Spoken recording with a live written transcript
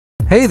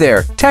Hey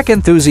there, tech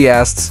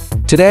enthusiasts!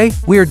 Today,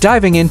 we're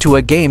diving into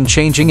a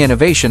game-changing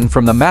innovation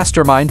from the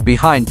mastermind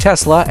behind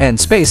Tesla and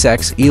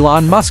SpaceX,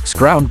 Elon Musk's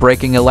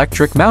groundbreaking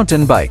electric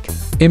mountain bike.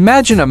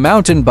 Imagine a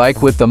mountain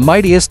bike with the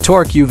mightiest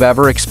torque you've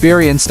ever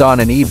experienced on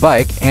an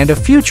e-bike and a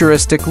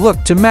futuristic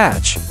look to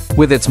match.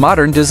 With its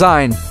modern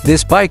design,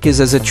 this bike is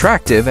as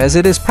attractive as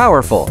it is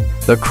powerful.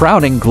 The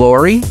crowning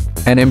glory?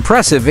 An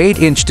impressive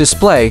 8-inch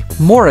display,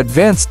 more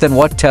advanced than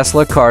what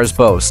Tesla cars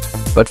boast.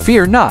 But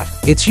fear not,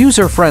 it's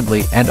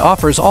user-friendly and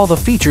offers all the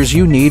features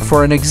you need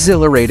for an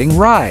exhilarating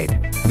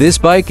ride. This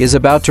bike is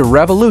about to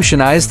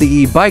revolutionize the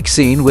e-bike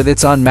scene with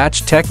its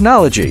unmatched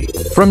technology.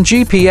 From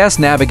GPS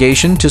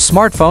navigation to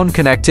smartphone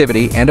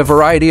connectivity and a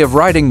variety of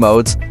riding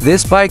modes,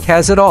 this bike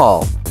has it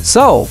all.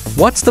 So,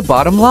 what's the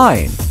bottom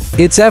line?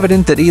 It's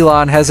evident that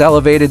Elon has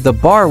elevated the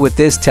bar with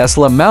this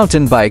Tesla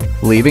mountain bike,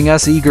 leaving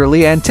us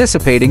eagerly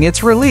anticipating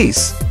its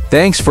release.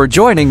 Thanks for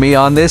joining me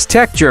on this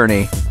tech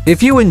journey.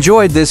 If you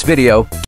enjoyed this video,